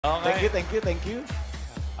Okay. Thank you.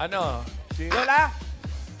 Ano? Si... Lola!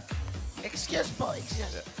 Excuse po,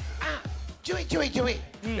 excuse. Joey.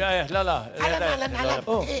 Yeah, Lola. Alan.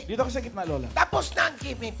 Oh, dito ka sa gitna, Lola. Tapos na ang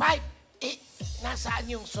Give Me Five. Nasaan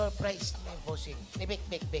yung surprise ni Bossing? Ni Big?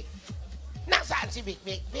 Nasaan si Big?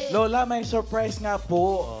 Lola, may surprise nga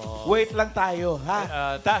po. Wait lang tayo,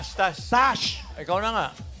 ha? Tash. Tash! Ikaw na nga.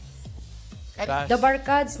 Tash. The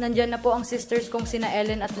Barkads, nandyan na po ang sisters kong sina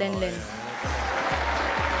Ellen at Lenlen.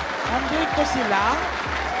 Andito sila?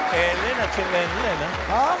 Ellen at si Lenlen, ha?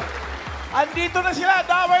 Ha? Andito na sila,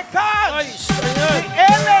 The Barkads! Ay, Si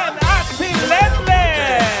Ellen at si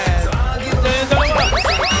Lenlen!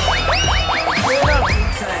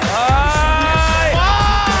 Ay!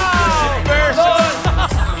 Wow! Person!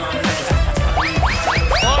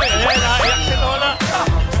 Oy, ayan, naiyak si Lola.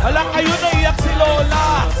 Hala, kayo naiyak si Lola!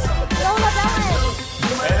 Lola Belen!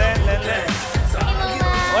 Ellen, Lenlen. Hi,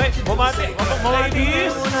 Lola! Oy, bumati. Bumati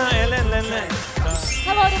Ladies. muna, Ellen, Lenlen.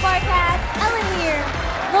 Hello, the Barkads! Ellen here!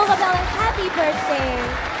 Lola Belen, happy birthday!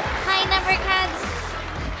 Hi, number cats!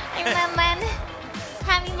 I'm Lemon.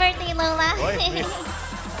 Happy birthday, Lola! Oy,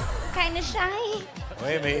 Kinda shy.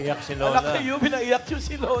 Oy, may iyak si Hala, Lola. kayo, pinaiyak yung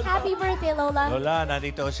si Lola. Happy birthday, Lola! Lola,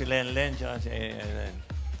 nandito si Lenlen, tsaka si Ellen.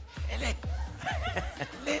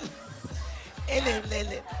 Ellen.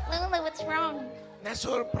 Lola, what's wrong?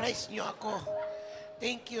 Na-surprise niyo ako.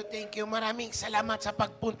 Thank you. Maraming salamat sa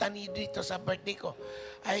pagpunta niyo dito sa birthday ko.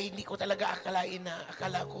 Ay, hindi ko talaga akala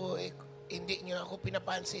ko hindi niyo ako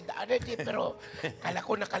pinapansin the other day, pero akala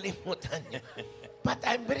ko nakalimutan niyo. But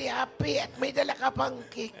I'm very happy at may dala ka pang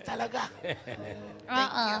cake talaga.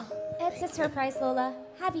 Thank you. It's a surprise, Lola.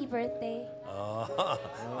 Happy birthday. Oh.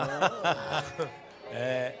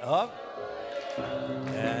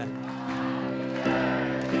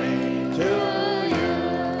 To you.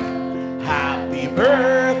 Happy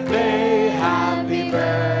birthday, happy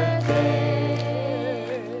birthday.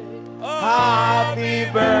 Happy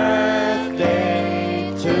birthday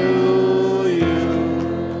to you.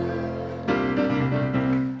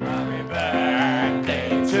 Happy birthday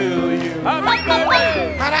to you. Happy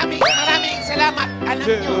birthday Maraming salamat. Alam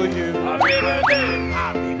niyo, to you. Happy birthday,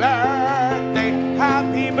 happy birthday,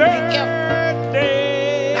 happy Thank you.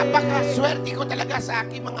 birthday. napakaswerte ko talaga sa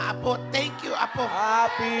aking mga apo. Thank you, apo.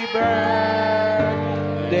 Happy birthday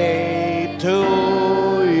to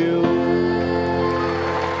you.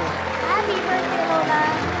 Happy birthday, Lola!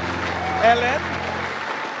 Ellen?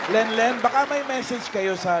 Lenlen, baka may message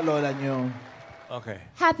kayo sa lola nyo. Okay.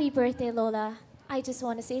 Happy birthday, Lola. I just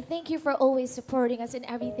want to say thank you for always supporting us in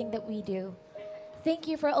everything that we do. Thank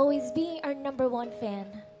you for always being our #1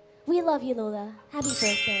 fan. We love you, Lola. Happy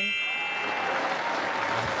birthday.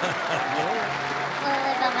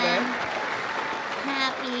 Lola Belen,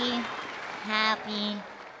 happy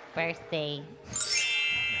birthday.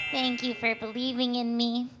 Thank you for believing in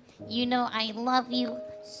me. You know I love you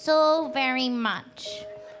so very much.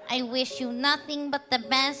 I wish you nothing but the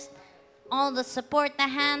best, all the support na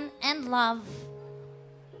hand and love.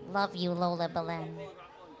 Love you, Lola Belen.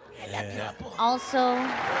 I love you, apo. Also,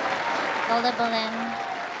 Lola Belen,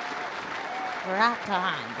 rock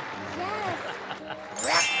on. Yes.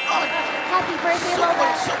 Rock on! Happy birthday, Lola.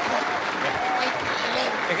 Sukot. Thank you,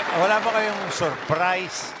 Ellen. Wala ba kayong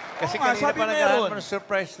surprise? Kasi Oo nga, kanina sabi pa naghahanap meron. ng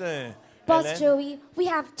surprise na eh. Boss Ellen? Joey, we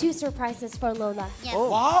have 2 surprises for Lola. Yes.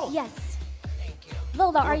 Oh. Wow! Yes. Thank you.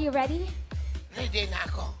 Lola, are you ready? Ready na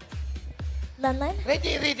ako. Lanlan,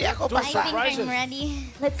 Ready ako. I Basta. think I'm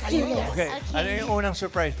ready. let's do Kayo this. Okay. Okay. Ano yung unang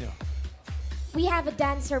surprise nyo? We have a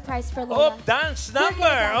dance surprise for Oh, Lola. dance We're number!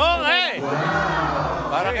 gonna dance for Okay!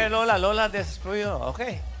 Lola. Para kay Lola. Lola, this is for you.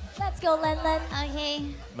 Okay. Let's go, Lanlan.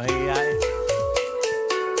 Okay. Mahihayin.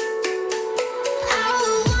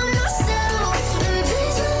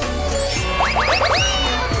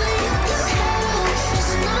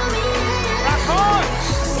 Rock on!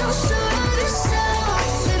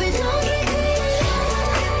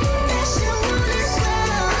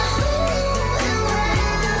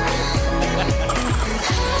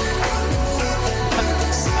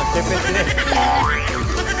 Ang tipid din.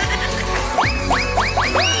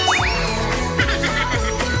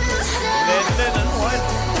 Ellen, ano mo?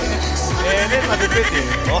 Ellen, matipid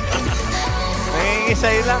eh. Oh.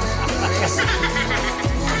 Nangingisay lang.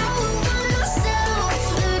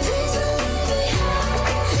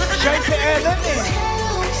 Siya si Ellen eh.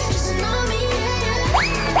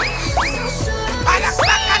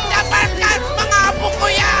 Palakpakan na Barkads, mga apo ko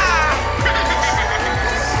yan!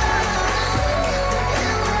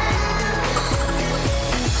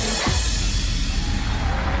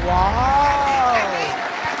 Wow!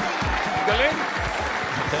 Galing.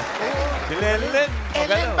 Si Lenlen.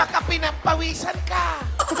 Ellen, baka pinapawisan ka.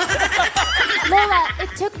 Lola, it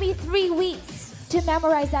took me 3 weeks to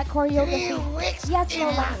memorize that 3 choreography. weeks? Yes,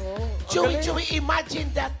 Lola. Joey, imagine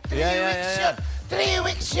that. 3 weeks yun. 3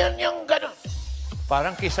 weeks yun yung gano'n.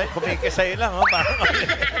 Parang kumikisay lang, oh. Parang,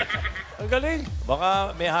 Ang galing.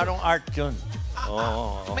 baka may harong art yun.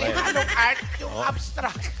 Oo, May okay. halong art yung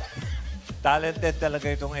abstract. Talented talaga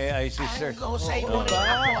itong AI sister. Ang husay mo rin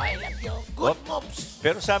ako. I love you. Good moves.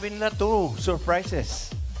 Pero sabi nila 2 surprises.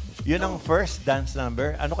 Yun ang first dance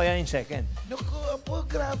number. Ano kaya yung second? Naku, apo,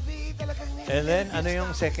 grabe. Talagang Ellen, ano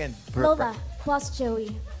yung second? Lola, Boss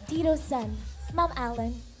Joey, Tito Sen, Ma'am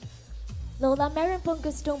Allen. Lola, meron pong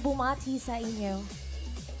gustong bumati sa inyo.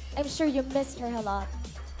 I'm sure you missed her a lot.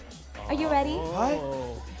 Are you ready? Hi.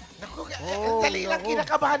 Naku, dali lang.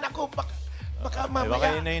 Kinakabahan ako. Baka Baka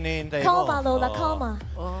mamaya. yun na hinihintay mo. Calma, Lola, calma.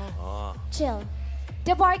 Chill.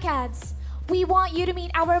 The Barcads, we want you to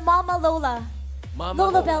meet our Mama Lola.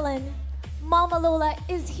 Lola Belen. Mama Lola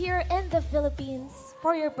is here in the Philippines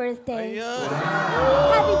for your birthday. Ayun.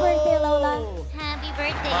 Happy birthday, Lola. Happy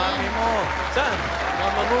birthday. Mami mo. Saan?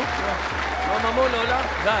 Mama mo. Mama mo, Lola.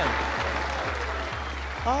 Saan?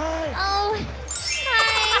 Hi. Oh,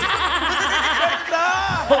 hi.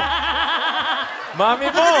 Mami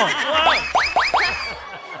mo!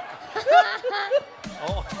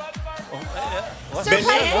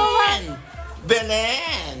 Surprise, Lola.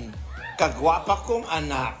 Belen! Kagwapa kong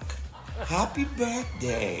anak. Happy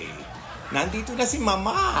birthday! Nandito na si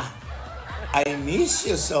Mama. I miss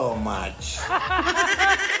you so much.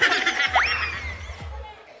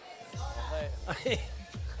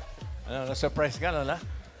 Ano, na-surprise ka, Lola?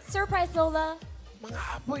 Surprise, Lola. Mga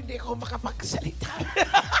apo, hindi ako makapagsalita.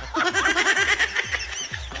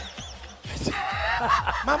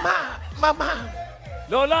 Mama.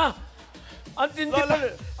 Lola!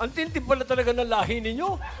 Ang tindi pala talaga ng lahi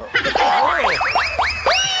ninyo.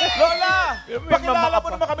 Lola, May pakilala mama mo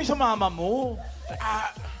naman kami sa mama mo.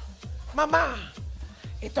 Mama,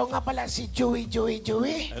 ito nga pala si Joey.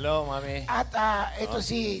 Hello, Mami. At ito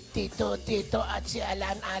si Tito at si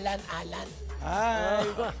Alan. Hi.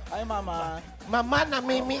 Hi, mama. Mama,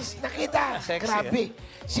 namimiss na kita. Sexy, Grabe.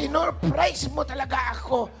 Sinurprise mo talaga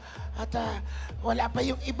ako. At wala pa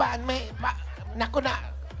yung iba. Naku na,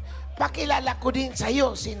 pakilala ko din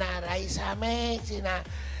sa'yo. Sina Raisa May, sina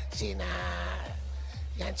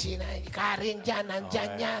Karen dyan,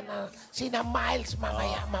 nandyan yan. Sina Miles,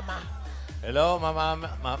 mamaya, Mama. Hello, Mama.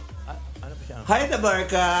 Ano ba siya? Hi, the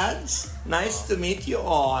Barkads. Nice to meet you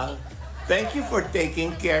all. Thank you for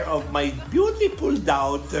taking care of my beautiful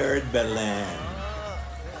daughter, Belen.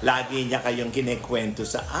 Lagi niya kayong kinikwento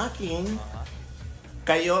sa akin.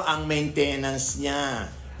 Kayo ang maintenance niya.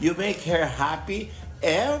 You make her happy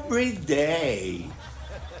every day.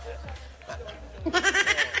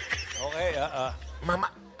 Okay,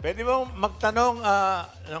 Mama, pwede mo magtanong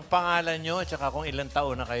ng pangalan nyo at saka kung ilang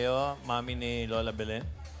taon na kayo, Mami ni Lola Belen?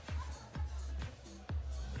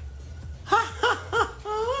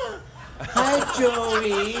 Hi,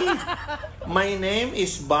 Joey. My name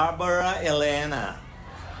is Barbara Elena.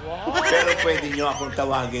 Pero pwede niyo akong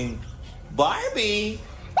tawaging Barbie.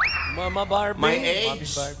 Mama Barbie. My Mami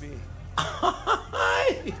age? Barbie.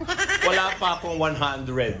 Ay, wala pa akong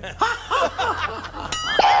 100.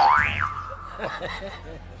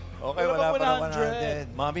 Okay, Wala wala pa pa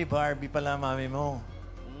 100. 100. Mami Barbie pala, Mami mo.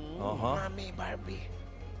 Mami Barbie.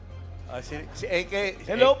 Si AK.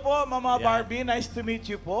 Hello po, Mama Yeah. Barbie. Nice to meet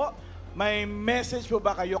you po. May message po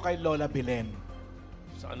ba kayo kay Lola Belen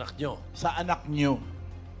Sa anak nyo. sa anak niyo?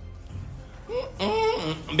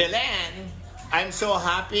 Belen, I'm so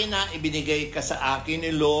happy na ibinigay ka sa akin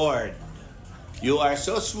ni Lord. You are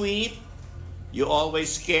so sweet. You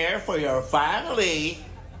always care for your family.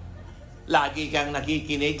 Lagi kang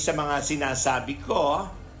nakikinig sa mga sinasabi ko.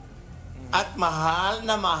 At mahal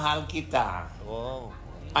na mahal kita. Wow.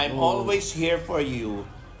 I'm always here for you.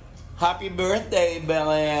 Happy birthday,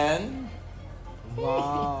 Belen.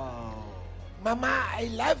 Wow. Mama,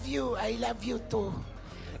 I love you. I love you too.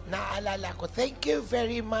 Naalala ko. Thank you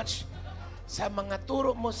very much sa mga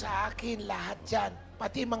turo mo sa akin. Lahat yan.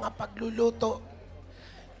 Pati mga pagluluto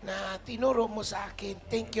na tinuro mo sa akin.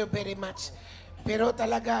 Thank you very much. Pero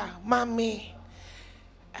talaga, Mami,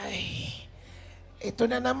 ay, ito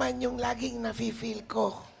na naman yung laging nafe-feel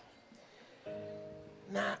ko.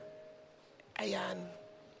 Na, ayan,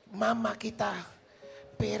 mama kita,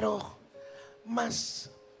 pero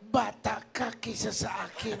mas bata ka kaysa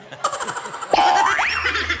sa akin.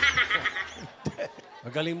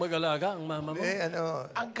 Magaling mag-alaga ang mama mo.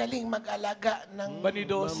 Ang galing mag-alaga ng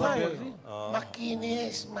Banidosa.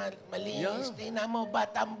 makinis, malinis. Tingnan mo,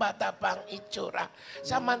 batang-bata pa ang itsura.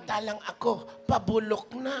 Samantalang ako,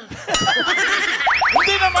 pabulok na.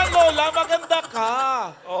 Hindi naman, Lola. Maganda ka.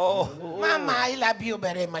 Mama, I love you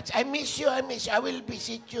very much. I miss you, I miss you. I will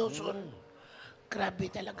visit you soon.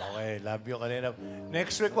 Grabe talaga. Okay, love you kanina.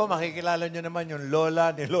 Next week po, makikilala nyo naman yung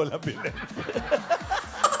lola ni Lola Belen.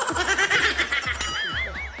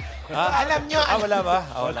 Alam nyo, Wala ba?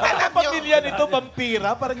 Wala. alam nyo, Pamilya nito,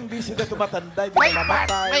 vampira. Parang hindi sila tumatanda. Hindi may,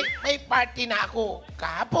 namamatay. may party na ako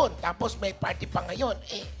kahapon. Tapos may party pa ngayon.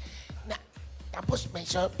 Tapos may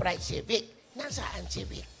surprise si Vic. Nasaan si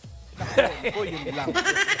Vic? Ako, yun lang.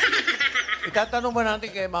 Itatanong ba natin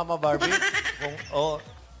kay Mama Barbie kung,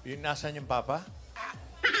 yung nasaan yung papa?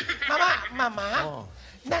 Mama, Oo.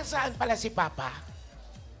 nasaan pala si Papa?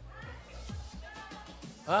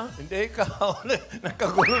 Ha? Hindi, ikaw.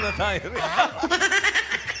 Nagkagulo na tayo rin.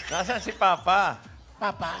 Nasaan si Papa?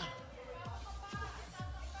 Papa?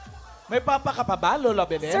 May papa ka pa ba, Lola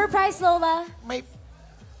Belen? Surprise, Lola. May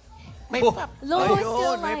papa. Lola is still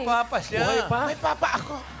Ayun, may alive. papa siya. May papa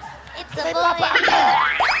ako. It's a May boy. papa ako.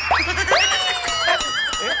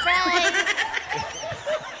 Surprise!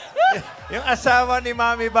 Yung asawa ni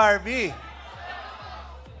Mami Barbie.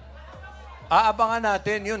 Aabangan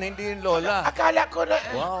natin yun, hindi yung lola. Akala ko na...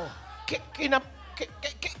 Wow.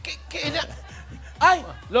 Ay,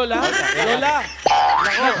 Lola. Lola.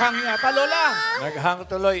 Naghang yata, Lola. Naghang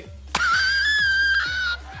tuloy.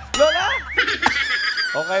 Lola.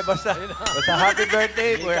 Okay, basta happy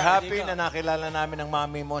birthday. We're happy na nakilala namin ng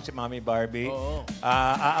mami mo, si Mami Barbie. Oo.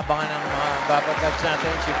 Aabangan ng mga babagags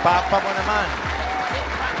natin. Si Papa mo naman.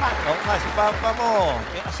 Oo nga, si Papa mo.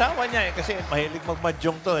 Yung asawa niya kasi mahilig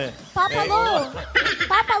magmadyong to eh. Papa Lolo.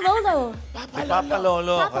 Papa Lolo. Si Papa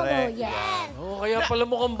Lolo, Papa Lolo, correct. yes. Kaya pala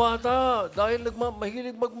mukhang bata. Dahil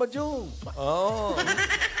mahilig magmadyong. Oo.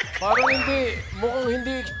 Parang mukhang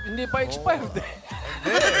hindi pa expired eh.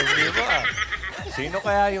 Hindi ba? Sino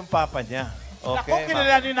kaya yung Papa niya? Ako,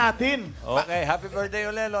 kilalanin natin. Okay, happy birthday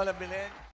ulit, Lola Belen.